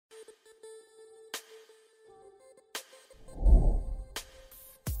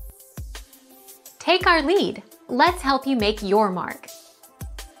take our lead. Let's help you make your mark.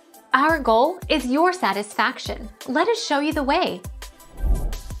 Our goal is your satisfaction. Let us show you the way.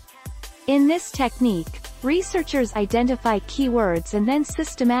 In this technique, researchers identify keywords and then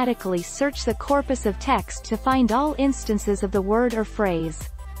systematically search the corpus of text to find all instances of the word or phrase.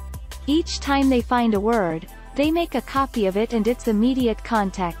 Each time they find a word, they make a copy of it and its immediate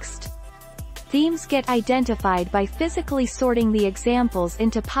context. Themes get identified by physically sorting the examples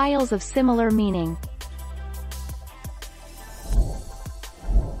into piles of similar meaning.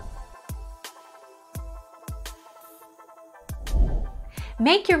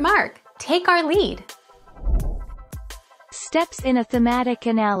 Make your mark. Take our lead. Steps in a thematic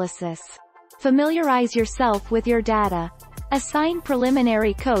analysis. Familiarize yourself with your data. Assign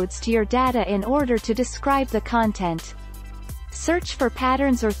preliminary codes to your data in order to describe the content. Search for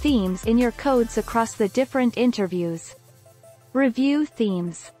patterns or themes in your codes across the different interviews. Review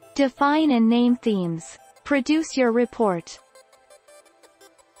themes. Define and name themes. Produce your report.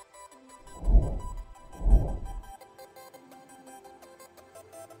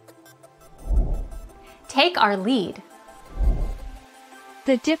 Take our lead.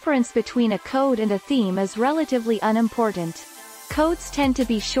 The difference between a code and a theme is relatively unimportant. Codes tend to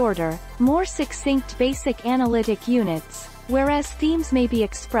be shorter, more succinct basic analytic units, whereas themes may be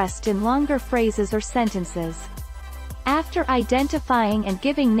expressed in longer phrases or sentences. After identifying and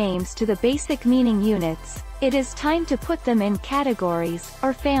giving names to the basic meaning units, it is time to put them in categories,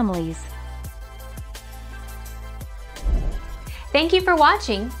 or families. Thank you for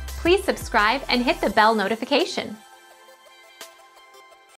watching. Please subscribe and hit the bell notification.